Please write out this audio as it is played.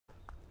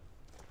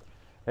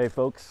Hey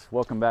folks,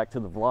 welcome back to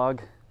the vlog.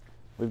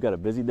 We've got a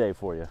busy day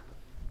for you.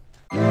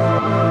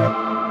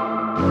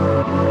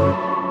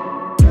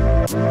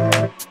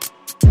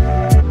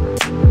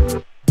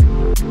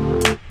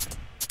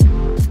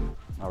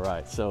 All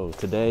right, so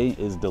today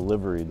is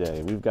delivery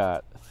day. We've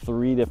got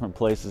 3 different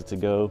places to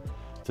go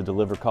to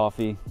deliver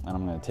coffee, and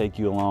I'm gonna take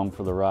you along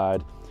for the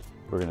ride.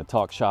 We're gonna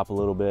talk shop a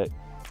little bit,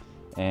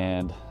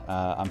 and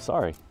I'm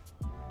sorry.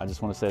 I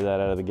just want to say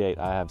that out of the gate.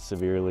 I have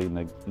severely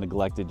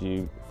neglected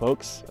you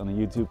folks on the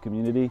YouTube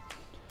community.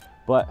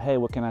 But hey,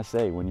 what can I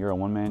say? When you're a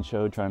one-man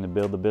show trying to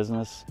build a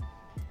business,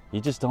 you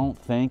just don't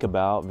think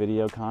about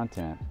video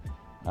content.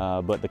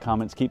 But the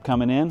comments keep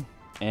coming in,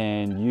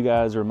 and you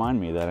guys remind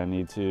me that I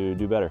need to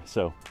do better.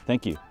 So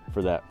thank you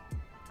for that.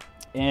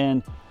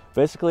 And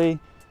basically,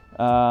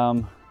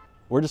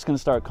 we're just going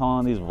to start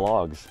calling these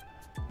vlogs,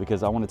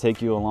 because I want to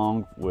take you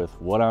along with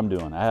what I'm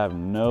doing. I have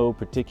no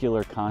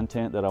particular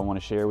content that I want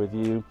to share with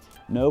you,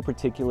 no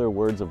particular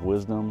words of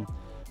wisdom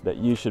that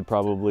you should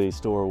probably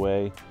store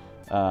away,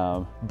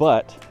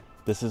 but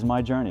this is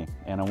my journey,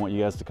 and I want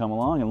you guys to come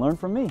along and learn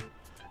from me,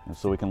 and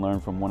so we can learn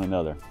from one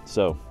another.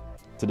 So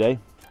today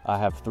I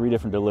have 3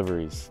 different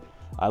deliveries.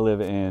 I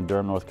live in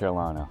Durham, North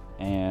Carolina,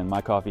 and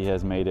my coffee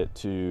has made it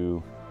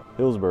to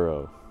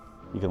Hillsboro.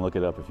 You can look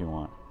it up if you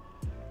want.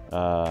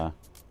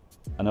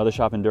 Another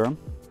shop in Durham.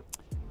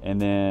 And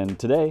then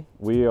today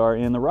we are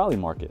in the Raleigh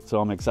market,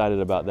 so I'm excited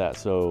about that.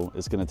 So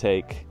it's gonna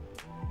take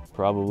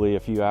probably a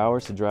few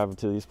hours to drive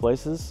to these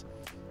places,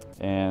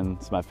 and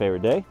it's my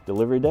favorite day,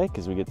 delivery day,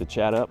 because we get to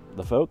chat up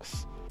the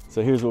folks.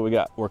 So here's what we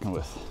got working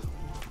with.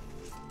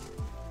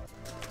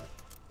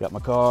 Got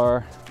my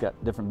car,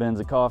 got different bins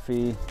of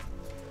coffee,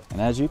 and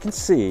as you can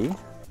see,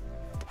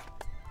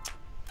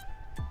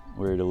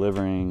 we're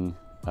delivering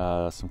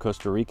some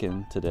Costa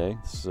Rican today.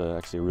 This is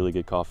actually a really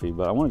good coffee,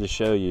 but I wanted to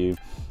show you,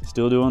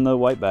 still doing the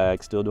white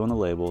bag, still doing the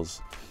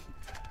labels.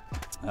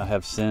 I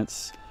have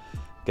since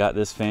got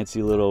this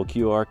fancy little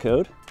QR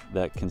code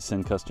that can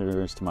send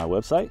customers to my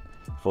website,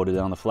 folded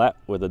down the flat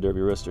with a Derby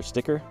Roaster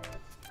sticker,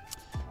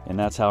 and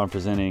that's how I'm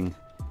presenting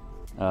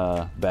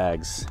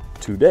bags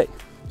today.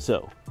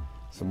 So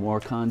some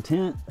more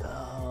content,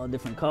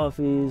 different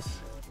coffees.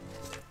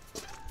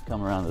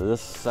 Come around to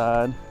this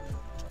side.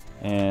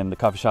 And the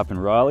coffee shop in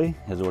Raleigh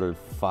has ordered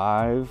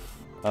 5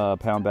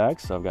 pound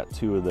bags, so I've got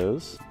 2 of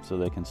those, so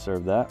they can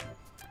serve that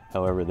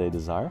however they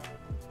desire.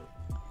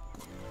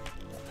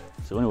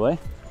 So anyway,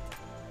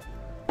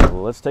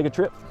 let's take a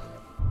trip.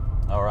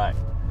 All right,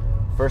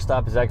 first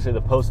stop is actually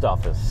the post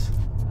office,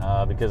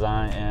 because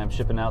I am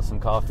shipping out some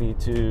coffee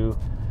to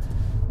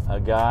a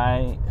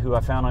guy who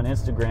I found on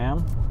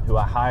Instagram, who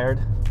I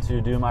hired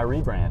to do my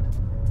rebrand.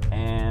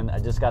 And I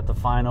just got the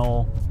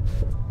final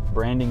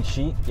branding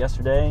sheet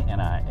yesterday,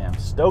 and I am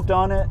stoked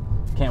on it.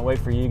 Can't wait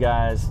for you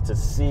guys to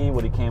see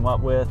what he came up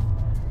with.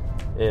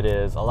 It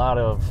is a lot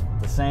of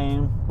the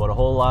same, but a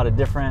whole lot of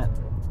different.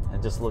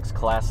 It just looks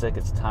classic,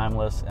 it's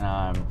timeless, and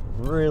I'm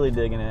really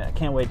digging it. I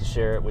can't wait to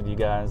share it with you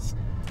guys,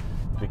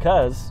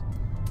 because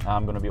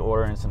I'm gonna be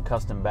ordering some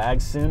custom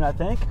bags soon, I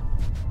think.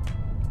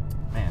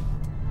 Man,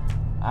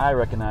 I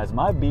recognize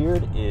my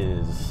beard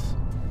is,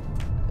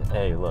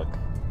 hey, look,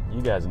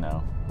 you guys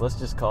know. Let's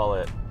just call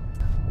it,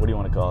 what do you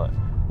want to call it?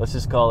 Let's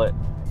just call it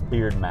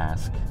beard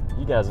mask.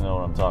 You guys know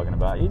what I'm talking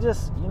about. You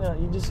just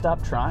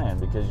stop trying,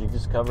 because you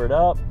just cover it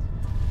up,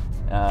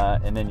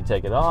 and then you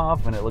take it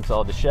off and it looks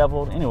all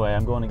disheveled. Anyway,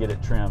 I'm going to get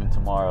it trimmed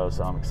tomorrow,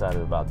 so I'm excited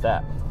about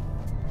that.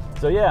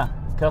 So yeah,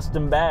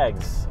 custom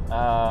bags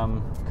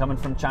coming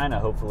from China.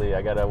 Hopefully,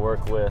 I got to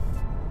work with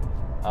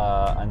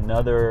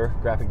another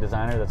graphic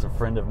designer that's a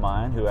friend of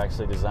mine, who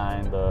actually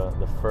designed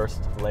the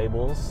first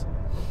labels.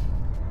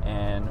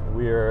 And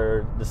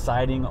we're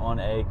deciding on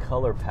a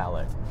color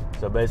palette.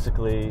 So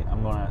basically,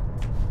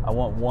 I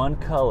want one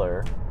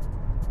color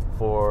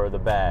for the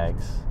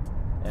bags,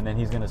 and then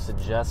he's gonna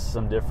suggest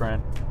some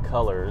different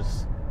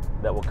colors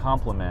that will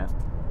complement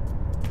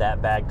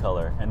that bag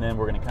color. And then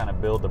we're gonna kind of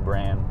build the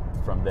brand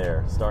from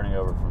there, starting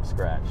over from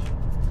scratch.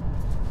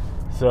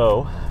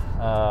 So,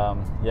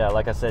 yeah,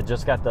 like I said,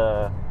 just got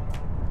the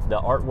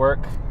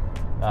artwork,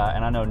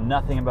 and I know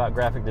nothing about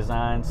graphic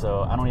design,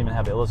 so I don't even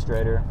have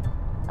Illustrator.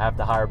 I have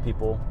to hire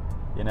people,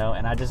 you know,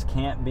 and I just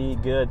can't be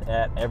good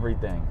at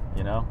everything,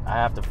 you know. I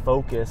have to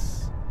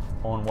focus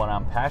on what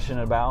I'm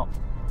passionate about,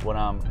 what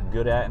I'm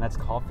good at, and that's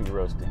coffee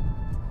roasting.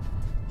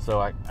 So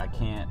I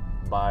can't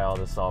buy all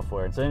this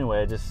software. And so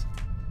anyway, just,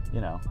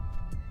 you know,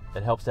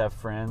 it helps to have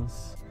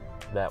friends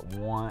that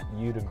want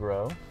you to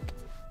grow,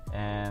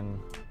 and,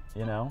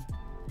 you know,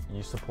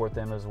 you support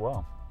them as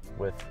well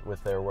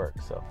with their work.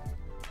 So,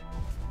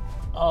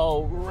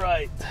 all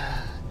right,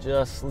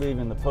 just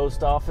leaving the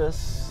post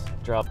office.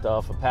 Dropped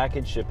off a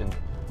package shipping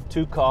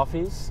 2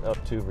 coffees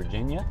up to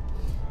Virginia,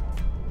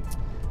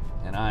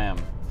 and I am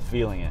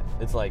feeling it.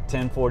 It's like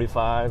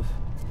 10:45,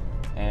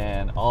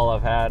 and all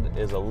I've had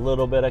is a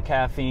little bit of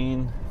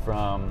caffeine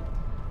from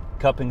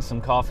cupping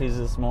some coffees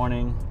this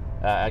morning.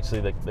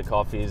 Actually, the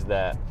coffees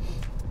that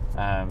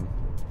I'm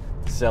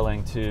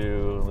selling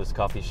to this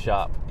coffee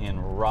shop in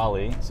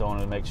Raleigh. So I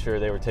wanted to make sure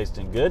they were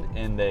tasting good,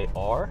 and they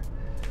are.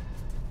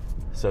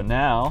 So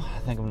now I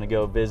think I'm gonna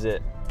go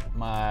visit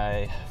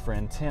my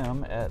friend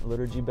Tim at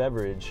Liturgy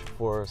Beverage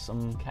for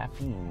some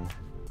caffeine.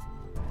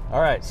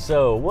 All right,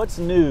 so what's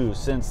new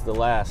since the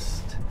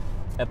last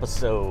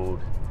episode?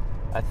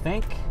 I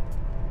think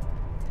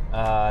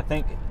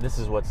this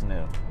is what's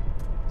new.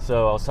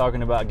 So I was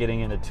talking about getting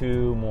into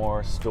 2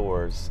 more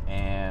stores,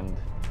 and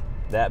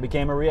that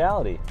became a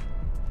reality.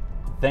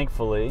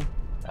 Thankfully,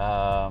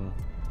 that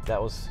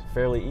was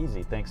fairly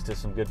easy thanks to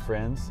some good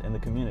friends in the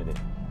community.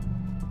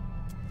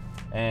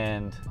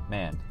 And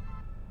man,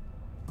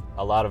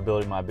 a lot of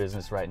building my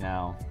business right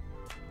now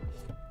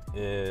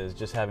is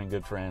just having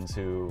good friends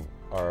who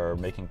are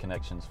making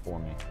connections for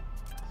me.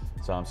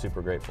 So I'm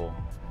super grateful.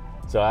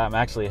 So I'm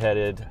actually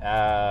headed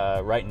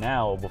right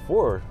now,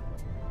 before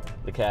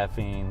the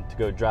caffeine, to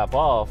go drop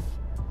off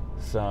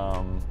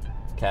some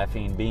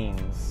caffeine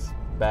beans,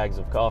 bags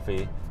of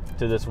coffee,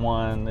 to this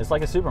one. It's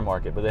like a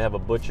supermarket, but they have a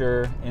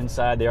butcher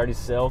inside. They already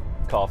sell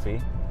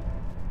coffee.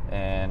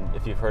 And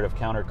if you've heard of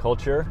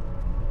counterculture,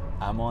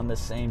 I'm on the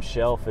same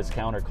shelf as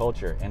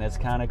counterculture, and it's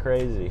kind of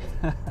crazy.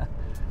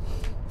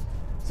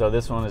 So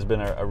this one has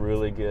been a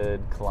really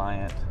good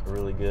client, a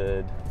really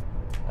good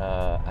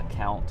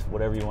account,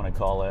 whatever you want to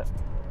call it.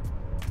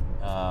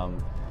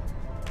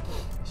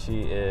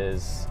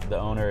 The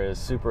owner is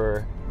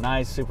super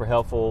nice, super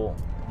helpful,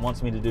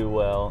 wants me to do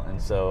well,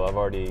 and so I've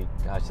already,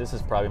 gosh, this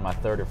is probably my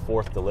 3rd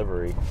or 4th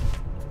delivery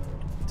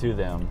to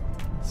them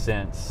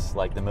since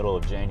like the middle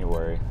of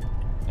January,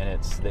 and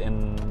it's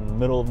in the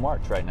middle of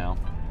March right now.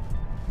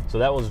 So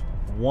that was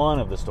one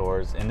of the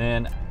stores, and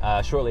then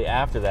shortly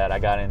after that I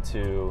got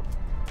into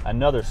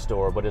another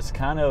store, but it's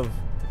kind of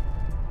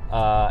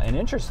an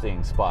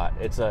interesting spot.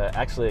 It's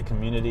actually a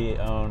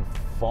community-owned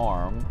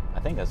farm. I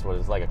think that's what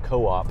it's like, a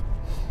co-op,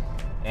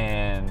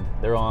 and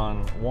they're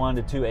on 1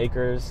 to 2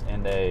 acres,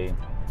 and they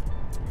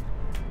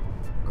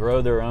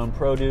grow their own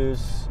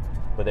produce,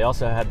 but they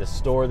also have the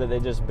store that they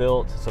just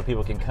built so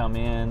people can come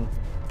in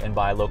and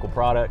buy local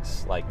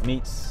products like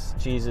meats,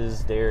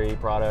 cheeses, dairy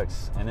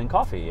products, and then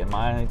coffee. And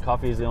my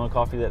coffee is the only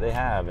coffee that they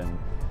have, and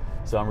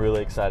so I'm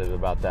really excited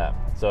about that.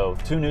 So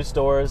 2 new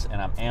stores,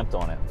 and I'm amped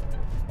on it.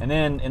 And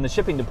then in the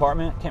shipping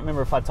department, can't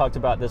remember if I talked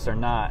about this or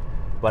not,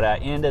 but I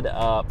ended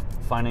up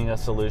finding a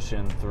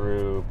solution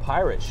through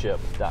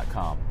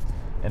pirateship.com,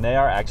 and they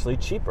are actually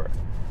cheaper.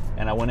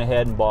 And I went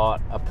ahead and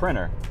bought a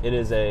printer. It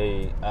is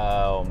a,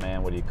 oh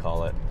man, what do you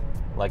call it?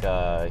 Like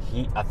a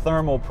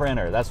thermal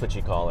printer, that's what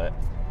you call it.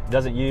 It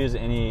doesn't use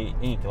any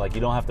ink, like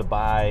you don't have to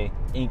buy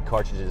ink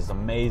cartridges. It's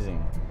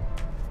amazing.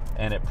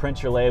 And it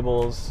prints your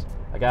labels.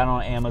 I got it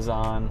on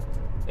Amazon,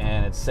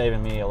 and it's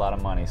saving me a lot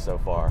of money so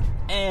far.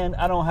 And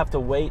I don't have to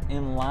wait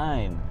in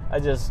line. I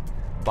just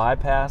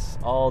bypass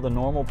all the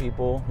normal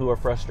people who are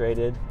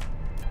frustrated,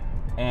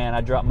 and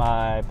I drop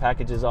my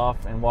packages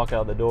off and walk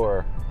out the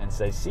door and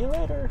say, see you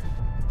later.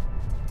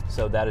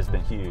 So that has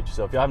been huge.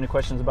 So if you have any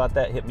questions about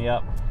that, hit me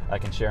up. I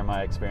can share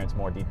my experience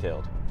more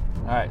detailed.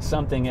 All right,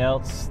 something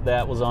else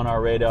that was on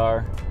our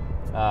radar,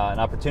 an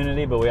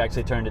opportunity, but we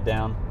actually turned it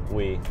down.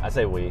 I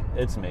say we,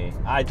 it's me.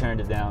 I turned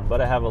it down, but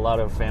I have a lot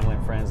of family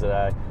and friends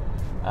that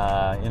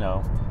I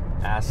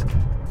ask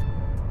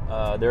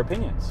their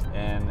opinions,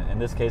 and in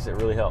this case it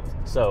really helped.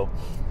 So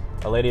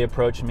a lady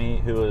approached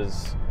me who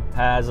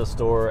has a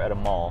store at a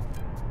mall,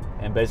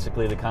 and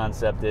basically the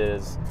concept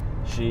is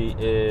she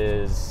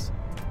is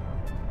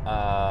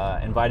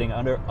inviting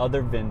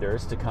other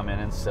vendors to come in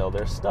and sell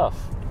their stuff,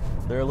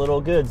 their little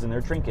goods and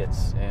their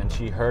trinkets. And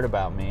she heard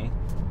about me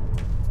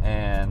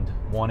and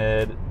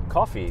wanted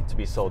coffee to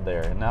be sold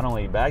there, and not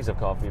only bags of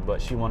coffee, but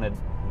she wanted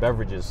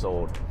beverages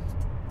sold.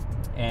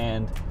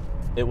 And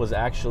it was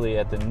actually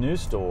at the new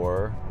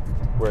store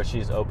where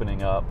she's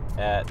opening up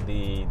at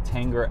the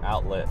Tanger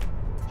Outlet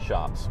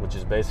shops, which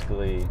is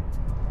basically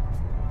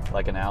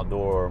like an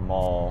outdoor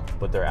mall,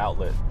 but they're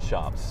outlet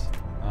shops.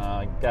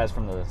 Guys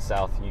from the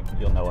South,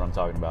 you'll know what I'm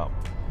talking about.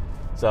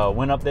 So I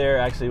went up there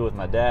actually with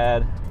my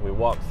dad. We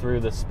walked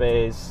through the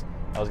space.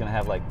 I was gonna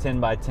have like 10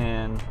 by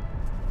 10,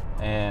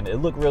 and it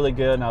looked really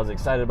good, and I was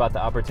excited about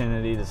the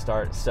opportunity to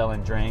start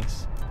selling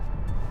drinks.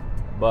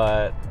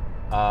 But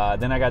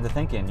then I got to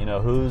thinking,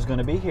 who's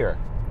gonna be here?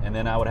 And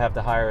then I would have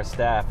to hire a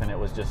staff, and it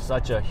was just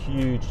such a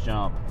huge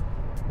jump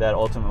that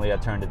ultimately I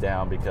turned it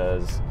down,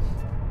 because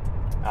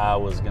I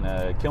was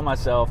gonna kill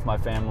myself, my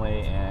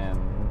family, and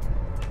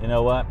you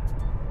know what?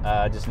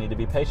 I just need to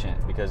be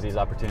patient, because these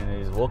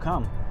opportunities will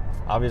come.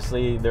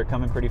 Obviously, they're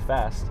coming pretty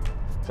fast,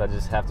 so I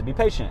just have to be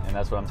patient, and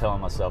that's what I'm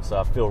telling myself. So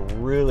I feel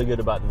really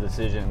good about the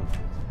decision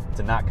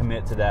to not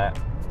commit to that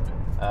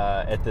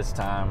at this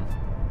time.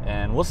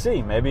 And we'll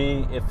see,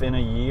 maybe if in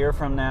a year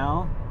from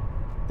now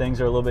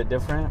things are a little bit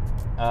different,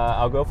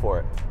 I'll go for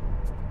it.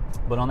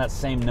 But on that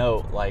same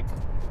note, like,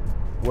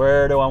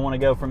 where do I want to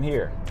go from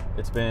here?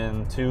 It's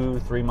been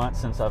 2-3 months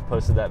since I've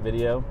posted that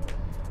video,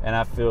 and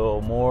I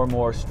feel more and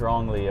more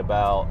strongly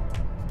about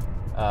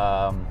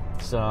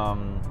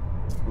some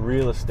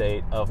real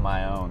estate of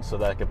my own so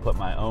that I could put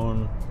my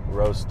own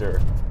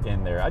roaster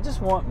in there. I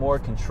just want more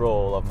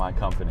control of my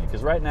company,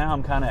 because right now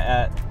I'm kind of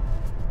at,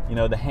 you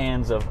know, the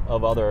hands of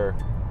other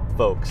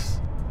folks.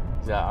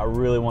 I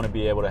really want to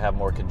be able to have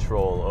more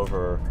control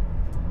over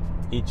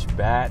each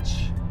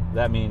batch.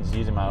 That means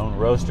using my own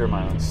roaster,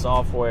 my own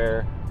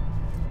software,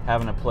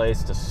 having a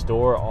place to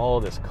store all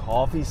of this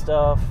coffee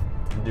stuff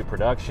and do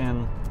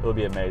production. It would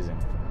be amazing.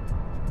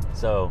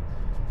 So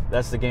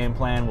that's the game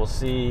plan. We'll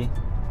see.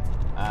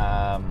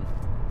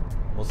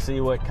 We'll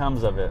see what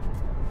comes of it.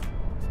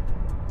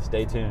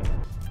 Stay tuned.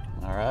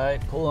 All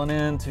right, pulling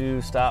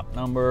into stop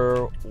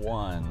number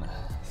 1.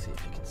 Let's see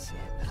if you can see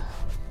it.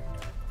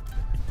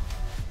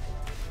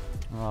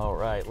 All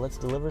right, let's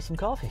deliver some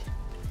coffee.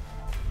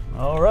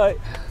 All right,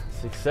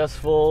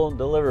 successful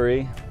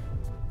delivery.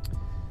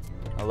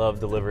 I love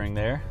delivering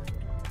there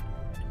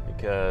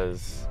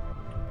because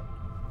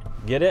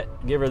get it,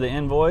 give her the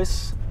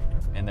invoice,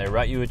 and they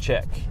write you a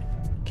check.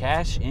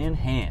 Cash in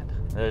hand.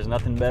 There's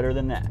nothing better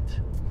than that.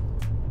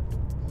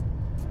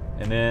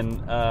 And then,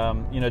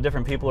 you know,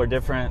 different people are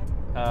different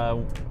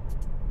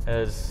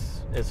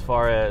as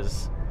far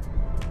as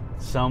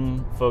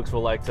some folks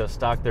will like to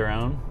stock their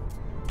own.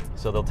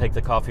 So they'll take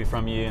the coffee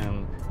from you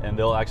and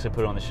they'll actually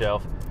put it on the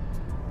shelf.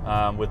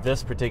 With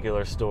this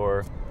particular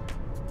store,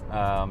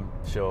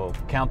 she'll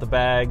count the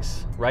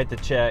bags, write the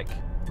check,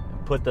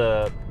 put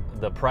the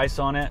price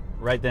on it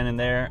right then and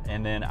there,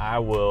 and then I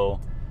will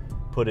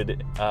put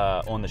it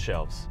on the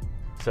shelves.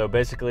 So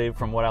basically,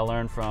 from what I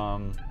learned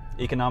from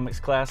economics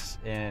class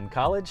in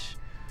college,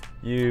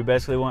 you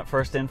basically want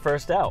first in,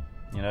 first out.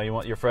 You know, you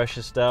want your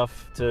freshest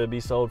stuff to be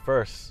sold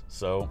first.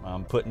 So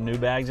I'm putting new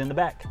bags in the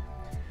back.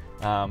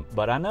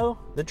 But I know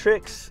the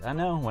tricks. I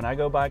know when I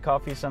go buy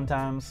coffee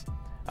sometimes,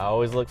 I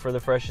always look for the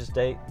freshest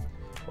date,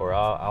 or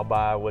I'll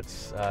buy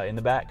what's in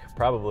the back,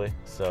 probably.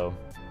 So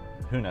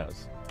who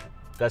knows?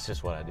 That's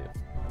just what I do.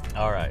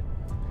 All right,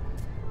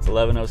 it's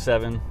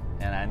 11:07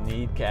 and I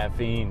need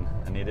caffeine.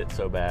 I need it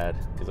so bad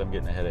because I'm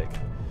getting a headache.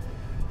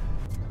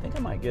 I think I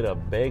might get a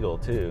bagel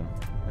too.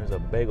 There's a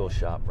bagel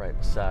shop right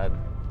beside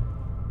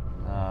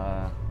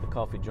the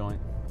coffee joint.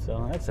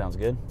 So that sounds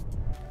good.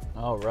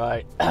 All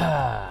right,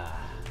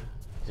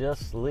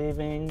 just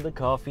leaving the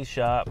coffee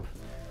shop.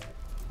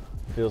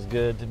 Feels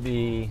good to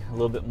be a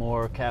little bit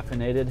more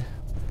caffeinated.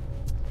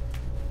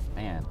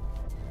 Man,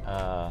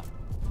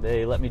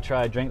 they let me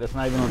try a drink that's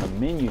not even on the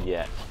menu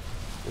yet.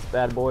 This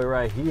bad boy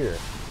right here.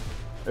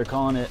 They're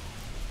calling it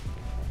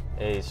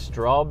a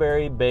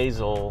strawberry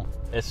basil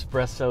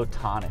espresso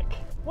tonic.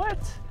 What?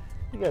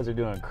 You guys are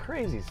doing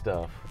crazy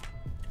stuff.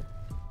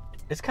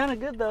 It's kind of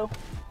good though,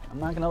 I'm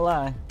not gonna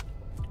lie.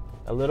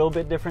 A little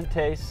bit different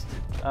taste,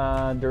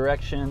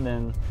 direction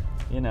than,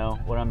 you know,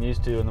 what I'm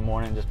used to in the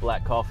morning, just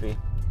black coffee.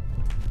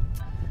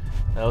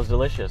 That was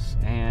delicious.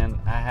 And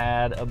I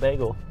had a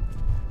bagel,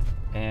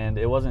 and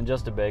it wasn't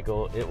just a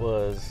bagel, it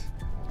was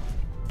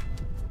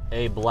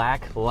a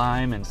black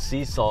lime and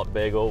sea salt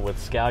bagel with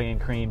scallion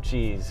cream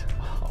cheese.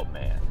 Oh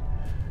man,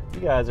 you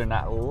guys are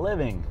not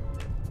living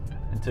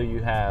until you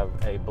have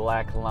a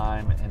black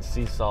lime and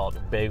sea salt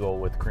bagel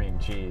with cream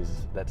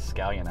cheese that's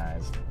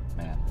scallionized.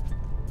 Man,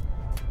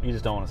 you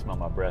just don't want to smell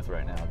my breath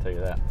right now, I'll tell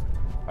you that.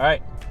 All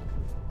right,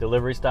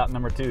 delivery stop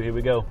number 2, here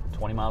we go,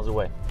 20 miles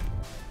away.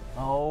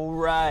 All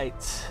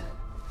right,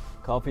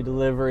 coffee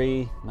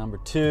delivery number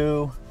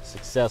 2,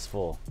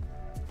 successful.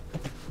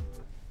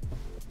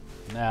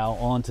 Now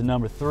on to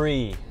number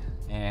 3,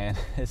 and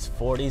it's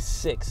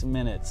 46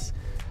 minutes.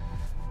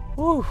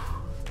 Whew,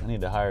 I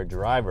need to hire a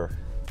driver.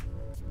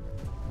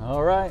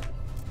 All right,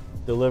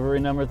 delivery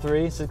number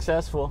 3,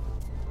 successful.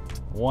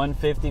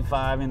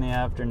 1:55 in the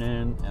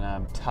afternoon, and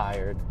I'm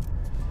tired,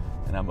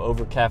 and I'm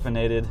over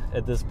caffeinated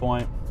at this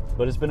point,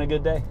 but it's been a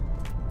good day.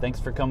 Thanks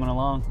for coming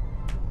along.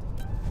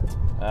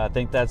 I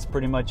think that's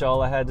pretty much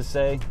all I had to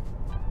say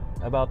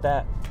about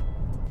that.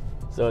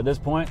 So at this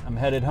point, I'm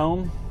headed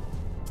home.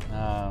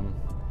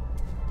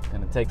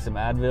 Gonna take some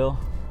Advil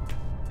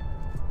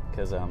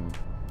because I'm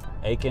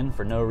aching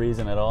for no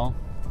reason at all.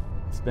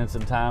 Spend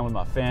some time with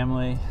my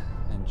family,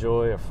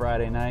 enjoy a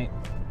Friday night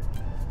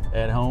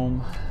at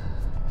home,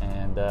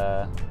 and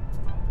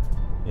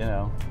you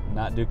know,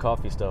 not do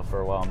coffee stuff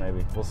for a while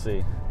maybe. We'll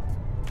see.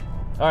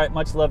 All right,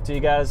 much love to you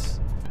guys.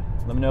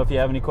 Let me know if you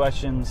have any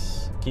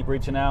questions. Keep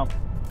reaching out.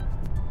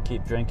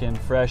 Keep drinking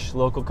fresh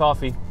local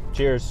coffee.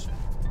 Cheers.